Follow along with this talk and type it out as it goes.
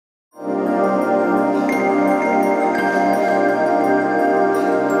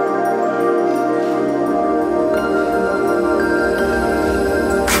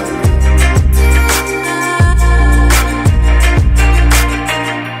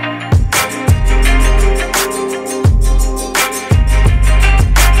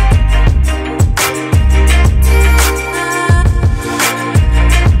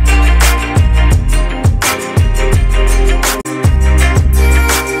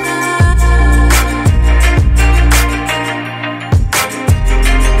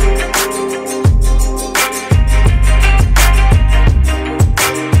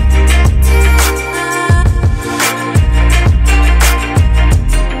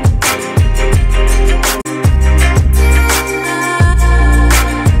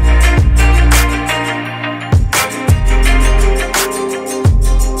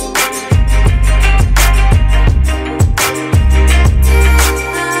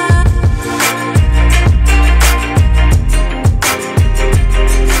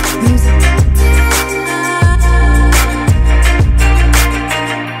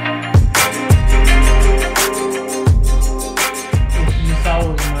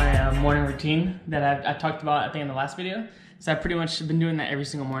routine that I talked about, I think, in the last video. So I've pretty much been doing that every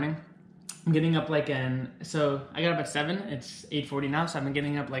single morning. I'm getting up like so I got up at 7, it's 8:40 now, so I've been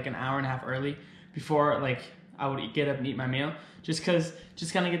getting up like an hour and a half early before like I would get up and eat my meal, just kind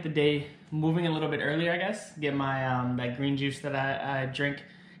of get the day moving a little bit earlier, I guess. Get my that green juice that I drink,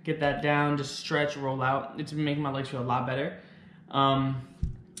 get that down, just stretch, roll out. It's been making my legs feel a lot better.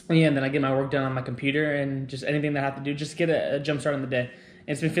 Yeah, and then I get my work done on my computer and just anything that I have to do, just get a jump start on the day. And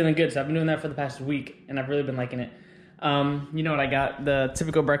it's been feeling good, so I've been doing that for the past week, and I've really been liking it. You know what I got? The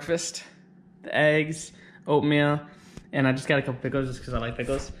typical breakfast, the eggs, oatmeal, and I just got a couple pickles just because I like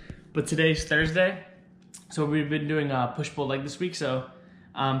pickles. But today's Thursday, so we've been doing push-pull leg this week, so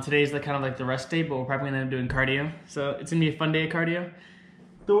today's kind of like the rest day, but we're probably going to end up doing cardio. So it's going to be a fun day of cardio.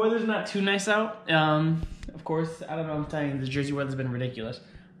 The weather's not too nice out. Of course, I don't know, I'm telling you, the Jersey weather's been ridiculous.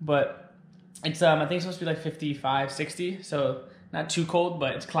 But it's, I think it's supposed to be like 55, 60, so not too cold,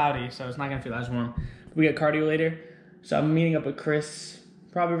 but it's cloudy, so it's not going to feel as warm. We got cardio later, so I'm meeting up with Chris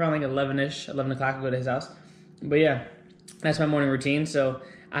probably around like 11-ish, 11 o'clock, I'll go to his house. But yeah, that's my morning routine. So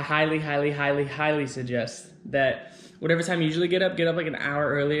I highly suggest that whatever time you usually get up like an hour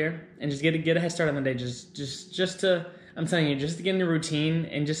earlier and just get a head start on the day. Just to, I'm telling you, just to get in the routine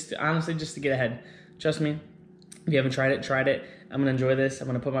and just honestly just to get ahead. Trust me, if you haven't tried it. I'm gonna enjoy this. I'm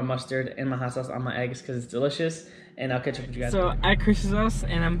gonna put my mustard and my hot sauce on my eggs because it's delicious, and I'll catch up with you guys. So at Chris's house,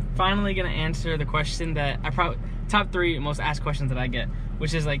 and I'm finally gonna answer the question that I probably, top 3 most asked questions that I get,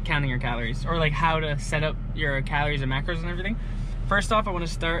 which is like counting your calories or like how to set up your calories and macros and everything. First off, I want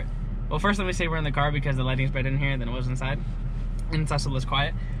to start, well, first let me say we're in the car because the lighting's better in here than it was inside, and it's also less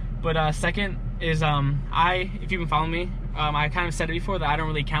quiet. But second is, if you've been following me, I kind of said it before that I don't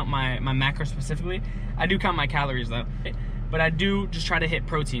really count my macros specifically. I do count my calories though, but I do just try to hit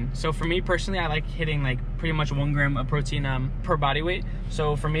protein. So for me personally, I like hitting like pretty much 1 gram of protein per body weight.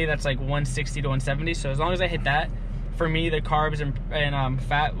 So for me, that's like 160 to 170. So as long as I hit that, for me, the carbs and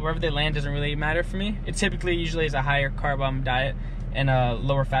fat, wherever they land, doesn't really matter for me. It typically usually is a higher carb diet and a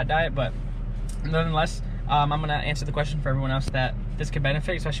lower fat diet, but nonetheless, I'm gonna answer the question for everyone else that this could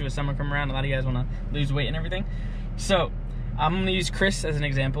benefit, especially with summer coming around. A lot of you guys wanna lose weight and everything. So I'm gonna use Chris as an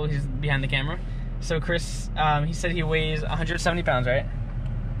example. He's behind the camera. So Chris, he said he weighs 170 pounds, right?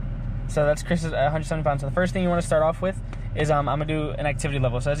 So that's Chris's 170 pounds. So the first thing you wanna start off with is I'm gonna do an activity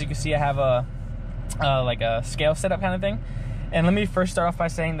level. So as you can see, I have like a scale setup kind of thing. And let me first start off by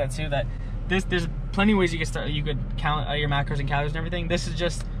saying that too, that there's plenty of ways you could count your macros and calories and everything. This is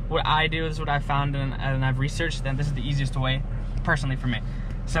just what I do. This is what I found and I've researched, and this is the easiest way personally for me.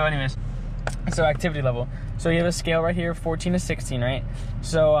 So anyways, so activity level. So you have a scale right here, 14 to 16, right?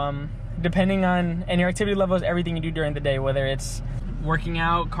 So depending on, and your activity level is everything you do during the day, whether it's working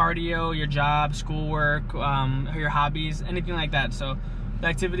out, cardio, your job, schoolwork, your hobbies, anything like that. So the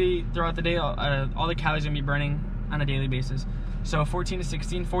activity throughout the day, all the calories are gonna be burning on a daily basis. So 14 to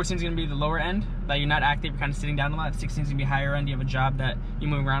 16, 14 is gonna be the lower end, that you're not active, you're kind of sitting down a lot. 16 is gonna be higher end, you have a job that you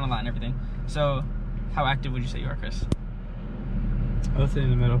move around a lot and everything. So how active would you say you are, Chris? I would say in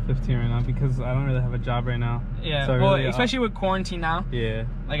the middle, 15 right now, because I don't really have a job right now. Yeah, so well, really, especially with quarantine now. Yeah.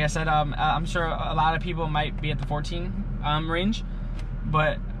 Like I said, I'm sure a lot of people might be at the 14 range,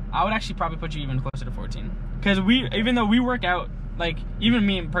 but I would actually probably put you even closer to 14. Because even though we work out, like, even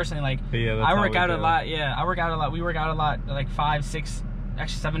me personally, like, yeah, I work out a lot. Yeah, I work out a lot. We work out a lot, like 5, 6,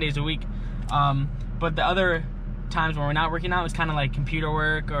 actually 7 days a week. But the other times when we're not working out, it's kind of like computer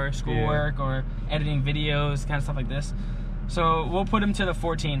work or schoolwork or editing videos, kind of stuff like this. So we'll put him to the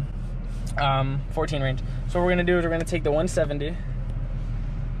 14 range. So what we're gonna do is we're gonna take the 170.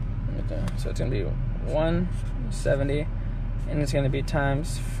 So it's gonna be 170, and it's gonna be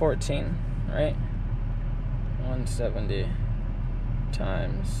times 14, right? 170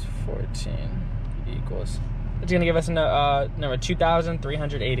 times 14 equals, it's gonna give us a number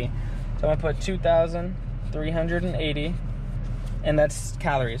 2,380. So I'm gonna put 2,380, and that's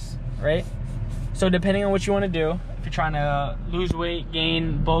calories, right? So depending on what you want to do, if you're trying to lose weight,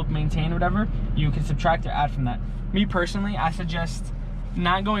 gain, bulk, maintain, whatever, you can subtract or add from that. Me personally, I suggest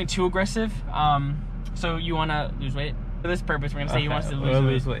not going too aggressive. So you want to lose weight. For this purpose, we're gonna say you want to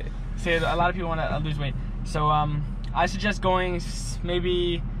lose weight. So a lot of people want to lose weight. So I suggest going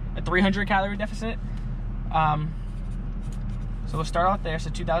maybe a 300 calorie deficit. So we'll start off there. So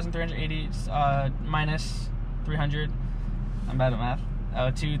 2,380 minus 300. I'm bad at math. Oh,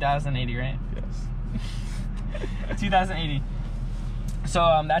 2,080, right? Yes. 2,080.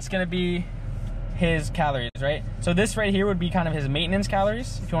 So that's gonna be his calories, right? So this right here would be kind of his maintenance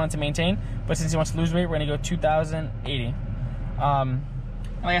calories if he wanted to maintain. But since he wants to lose weight, we're gonna go 2,080.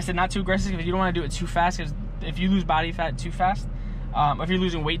 Like I said, not too aggressive because you don't want to do it too fast. Because if you lose body fat too fast, If you're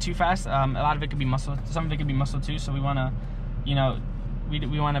losing weight too fast, a lot of it could be muscle. Some of it could be muscle too. So we want to, you know,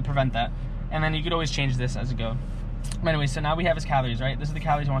 we want to prevent that. And then you could always change this as you go. But anyway, so now we have his calories, right? This is the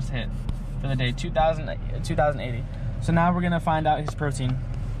calories he wants to hit for the day, 2,080. So now we're gonna find out his protein.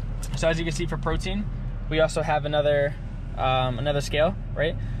 So as you can see, for protein, we also have another scale,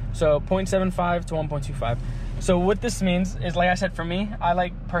 right? So 0.75 to 1.25. So what this means is, like I said, for me, I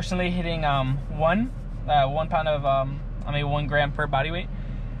like personally hitting 1 pound of 1 gram per body weight.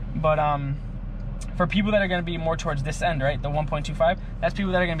 But for people that are going to be more towards this end, right, the 1.25, that's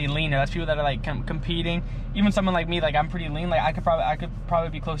people that are going to be leaner. That's people that are like competing. Even someone like me, like I'm pretty lean. Like I could probably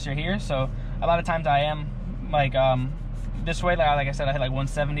be closer here. So a lot of times I am like this way. Like I said, I hit like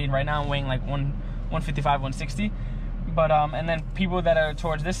 170, and right now I'm weighing like 155, 160. But and then people that are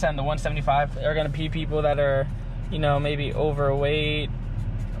towards this end, the 175, are going to be people that are, you know, maybe overweight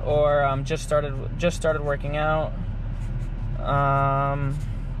or just started working out.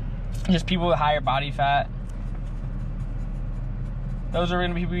 Just people with higher body fat. Those are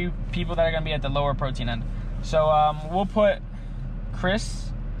going to be people that are going to be at the lower protein end. So we'll put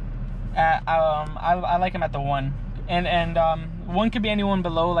Chris at I like him at the 1, and 1 could be anyone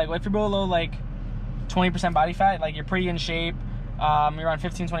below. Like if you're below like 20% body fat, like you're pretty in shape, you're around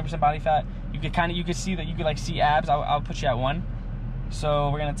 15-20% body fat, you could see that, you could like see abs. I'll put you at 1. So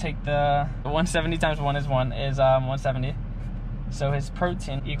we're gonna take the 170 times 1 is 170. So his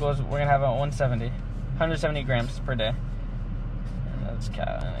protein equals, we're gonna have a 170 grams per day. And that's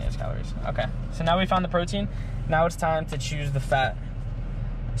calories. Okay, so now we found the protein. Now it's time to choose the fat.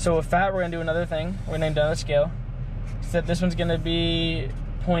 So with fat, we're gonna do another thing. We're gonna do another scale. So this one's gonna be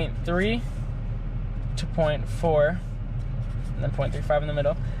 0.3 to 0.4, and then 0.35 in the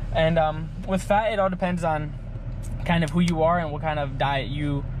middle. And with fat, it all depends on kind of who you are and what kind of diet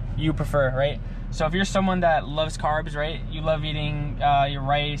you prefer, right? So if you're someone that loves carbs, right, you love eating your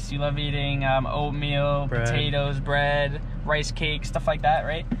rice, you love eating oatmeal, potatoes, bread, rice cakes, stuff like that,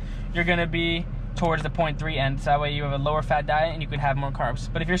 right, you're gonna be towards the 0.3 end. So that way you have a lower fat diet and you could have more carbs.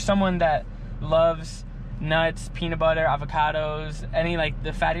 But if you're someone that loves nuts, peanut butter, avocados, any like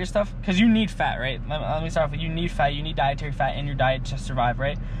the fattier stuff, because you need fat, right? Let me start off with, you need fat, you need dietary fat in your diet to survive,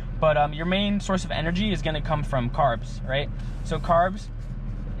 right? But your main source of energy is going to come from carbs, right? So carbs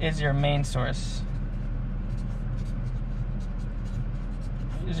is your main source.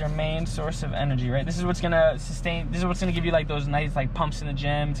 Is your main source of energy, right? This is what's going to sustain, this is what's going to give you like those nice like pumps in the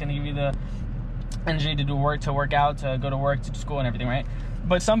gym. It's going to give you the energy to work out, to go to work, to school and everything, right?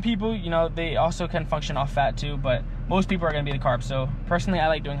 But some people, you know, they also can function off fat too, but most people are going to be the carbs. So personally, I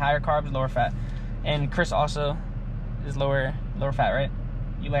like doing higher carbs, lower fat. And Chris also is lower fat, right?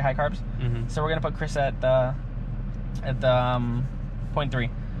 You like high carbs? Mm-hmm. So we're going to put Chris at the 0.3.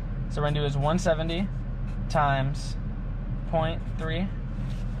 So we're going to do is 170 times 0.3,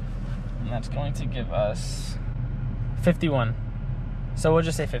 and that's going to give us 51. So we'll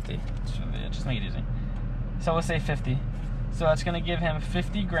just say 50. Just make it easy. So we'll say 50. So that's going to give him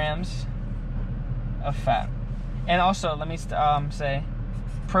 50 grams of fat. And also, let me say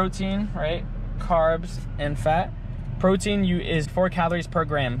protein, right? Carbs and fat. Protein is 4 calories per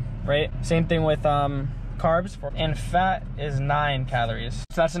gram, right? Same thing with carbs. And fat is 9 calories.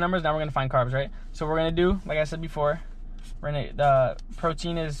 So that's the numbers. Now we're going to find carbs, right? So we're going to do, like I said before, the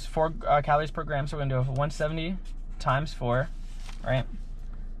protein is 4 calories per gram. So we're going to do 170 times 4, right?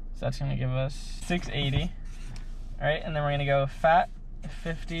 So that's going to give us 680. All right, and then we're gonna go fat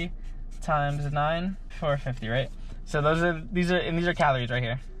 50 times 9, 450, right? So these are calories right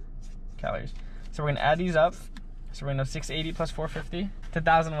here, calories. So we're gonna add these up. So we're gonna go 680 plus 450 to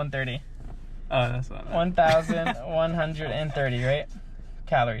 1,130. Oh, that's not bad. 1,130, right?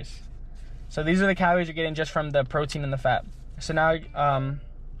 Calories. So these are the calories you're getting just from the protein and the fat. So now you're gonna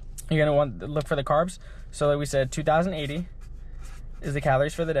want to look for the carbs. So like we said, 2,080 is the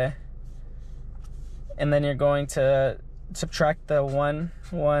calories for the day. And then you're going to subtract the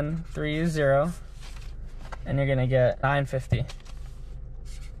 1,130, and you're gonna get 950.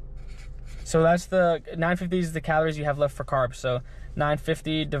 So that's the 950 is the calories you have left for carbs. So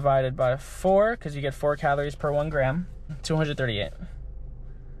 950 divided by 4, because you get 4 calories per 1 gram, 238.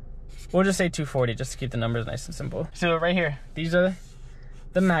 We'll just say 240 just to keep the numbers nice and simple. So right here, these are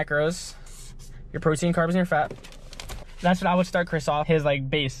the macros, your protein, carbs, and your fat. That's what I would start Chris off, his like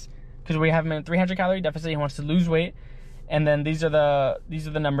base. Because we have him in a 300 calorie deficit, he wants to lose weight, and then these are the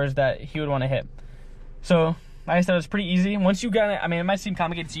numbers that he would want to hit. So like I said, it's pretty easy. Once you got it, I mean, it might seem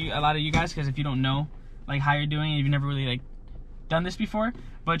complicated to a lot of you guys, because if you don't know like how you're doing, you've never really like done this before.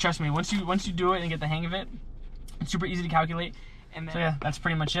 But trust me, once you do it and get the hang of it, it's super easy to calculate. And then, so yeah, that's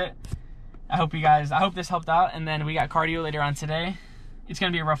pretty much it. I hope this helped out. And then we got cardio later on today. It's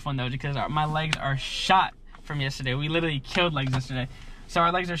gonna be a rough one though, because my legs are shot from yesterday. We literally killed legs yesterday. So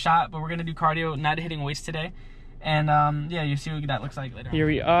our legs are shot, but we're gonna do cardio, not hitting weights today. And yeah, you see what that looks like later. Here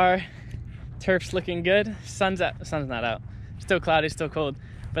we are. Turf's looking good. Sun's not out. Still cloudy, still cold.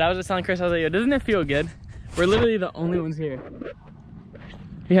 But I was just telling Chris, I was like, yo, doesn't it feel good? We're literally the only ones here.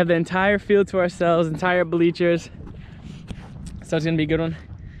 We have the entire field to ourselves, entire bleachers. So it's gonna be a good one.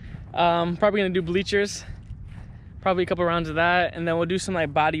 Probably gonna do bleachers, probably a couple rounds of that, and then we'll do some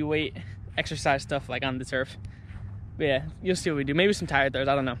like body weight exercise stuff like on the turf. But yeah, you'll see what we do. Maybe some tire throws,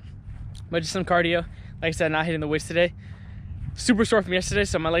 I don't know. But just some cardio. Like I said, not hitting the weights today. Super sore from yesterday,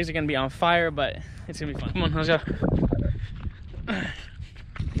 so my legs are gonna be on fire, but it's gonna be fun. Come on, let's go.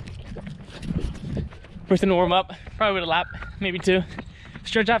 First gonna warm up, probably with a lap, maybe 2.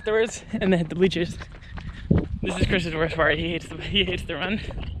 Stretch afterwards, and then hit the bleachers. This is Chris's worst part. He hates the run.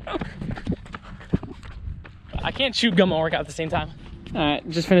 I can't chew gum and work out at the same time. All right,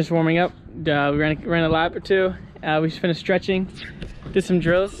 just finished warming up. We ran a lap or 2. We just finished stretching, did some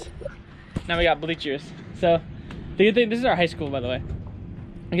drills. Now we got bleachers. So the good thing, this is our high school, by the way.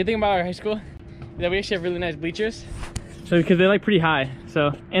 The good thing about our high school is that we actually have really nice bleachers. So because they're like pretty high,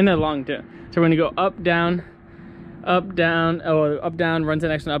 so, and they're long too. So we're gonna go up, down, up, down, up, down, run to the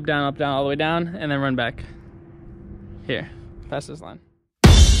next one, up, down, all the way down, and then run back. Here, pass this line.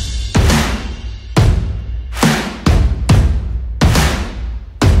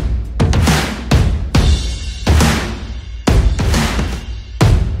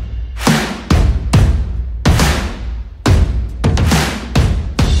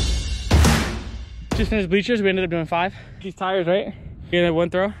 Just finished bleachers, we ended up doing 5. These tires, right? You're gonna have 1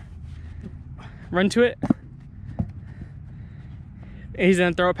 throw. Run to it. He's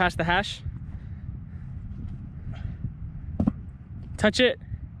gonna throw it past the hash. Touch it.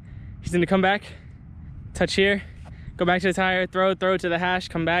 He's gonna come back. Touch here. Go back to the tire. Throw to the hash.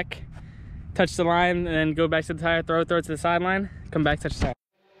 Come back. Touch the line, and then go back to the tire. Throw to the sideline. Come back. Touch the tire.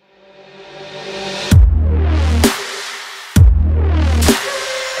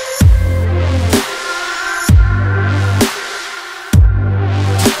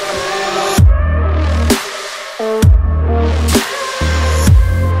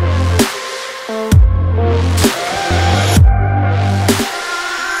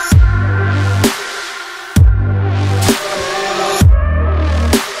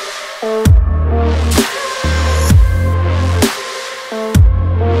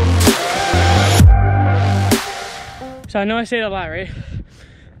 So I know I say it a lot, right?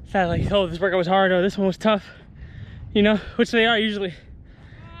 That like, oh, this workout was hard, or this one was tough, you know, which they are usually.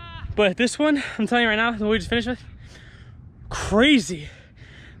 But this one, I'm telling you right now, the one we just finished with, crazy.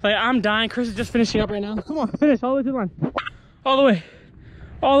 Like, I'm dying. Chris is just finishing up right now. Come on, finish all the way to the line. All the way.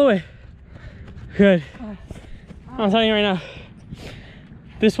 All the way. Good. I'm telling you right now,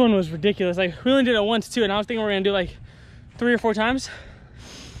 this one was ridiculous. Like, we only did it once too, and I was thinking we were gonna do like 3 or 4 times.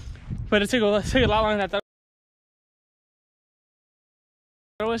 But it took a lot longer than I thought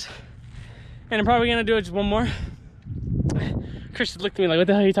it was. And I'm probably gonna do it just one more. Chris looked at me like, what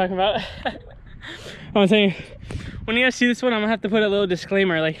the hell are you talking about? I'm telling you, when you guys see this one, I'm gonna have to put a little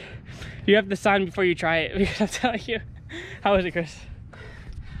disclaimer, like, you have to sign before you try it, because I'm telling you. How was it, Chris?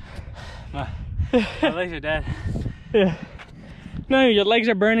 My legs are dead. Yeah. No, your legs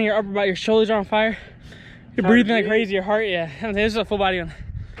are burning, your upper body, your shoulders are on fire. You're breathing like crazy, your heart, yeah. I'm saying, this is a full body one.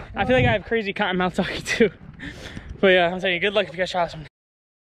 I feel like I have crazy cotton mouth talking too. But yeah, I'm telling you, good luck if you guys try this one.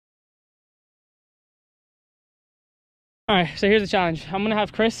 All right, so here's the challenge. I'm gonna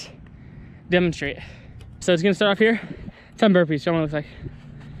have Chris demonstrate. So it's gonna start off here, 10 burpees, show me what it looks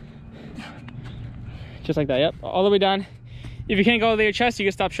like. Just like that, yep, all the way down. If you can't go to your chest, you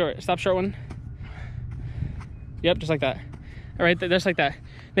can stop short one. Yep, just like that. All right, just like that.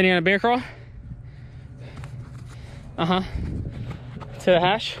 Then you're gonna bear crawl. To the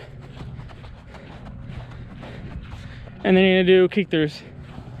hash. And then you're gonna do kick throughs.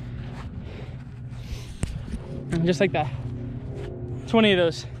 Just like that. 20 of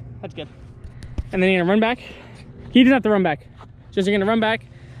those, that's good. And then you're gonna run back. He doesn't have to run back. Just you're gonna run back,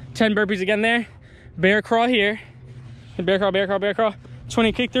 10 burpees again there. Bear crawl here. Bear crawl, bear crawl, bear crawl.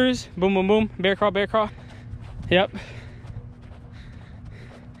 20 kick throughs, boom, boom, boom. Bear crawl, bear crawl. Yep.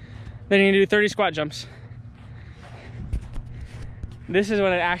 Then you're gonna do 30 squat jumps. This is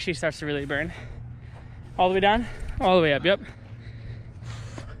when it actually starts to really burn. All the way down, all the way up, yep.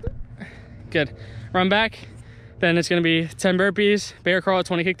 Good. Run back. Then it's gonna be 10 burpees, bear crawl,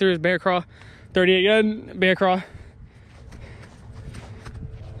 20 kick throughs, bear crawl, 30 again, bear crawl.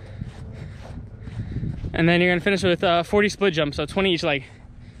 And then you're gonna finish with 40 split jumps, so 20 each leg.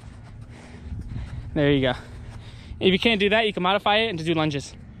 There you go. If you can't do that, you can modify it and just do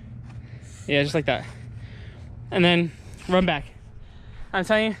lunges. Yeah, just like that. And then run back. I'm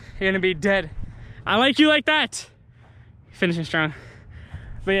telling you, you're gonna be dead. I like you like that. Finishing strong.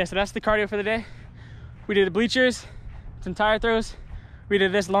 But yeah, so that's the cardio for the day. We did the bleachers, some tire throws. We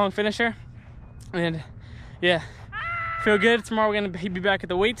did this long finisher. And yeah, feel good. Tomorrow we're gonna be back at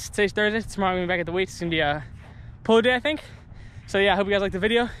the weights. Today's Thursday. Tomorrow we're gonna be back at the weights. It's gonna be a pull day, I think. So yeah, I hope you guys liked the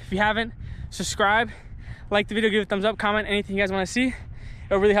video. If you haven't, subscribe, like the video, give it a thumbs up, comment anything you guys want to see.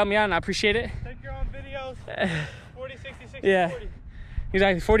 It'll really help me out and I appreciate it. Take your own videos. 40, 60, 60, Yeah. 40.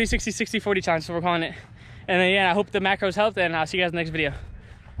 Exactly, 40, 60, 60, 40 challenge, so we're calling it. And then yeah, I hope the macros helped, and I'll see you guys in the next video.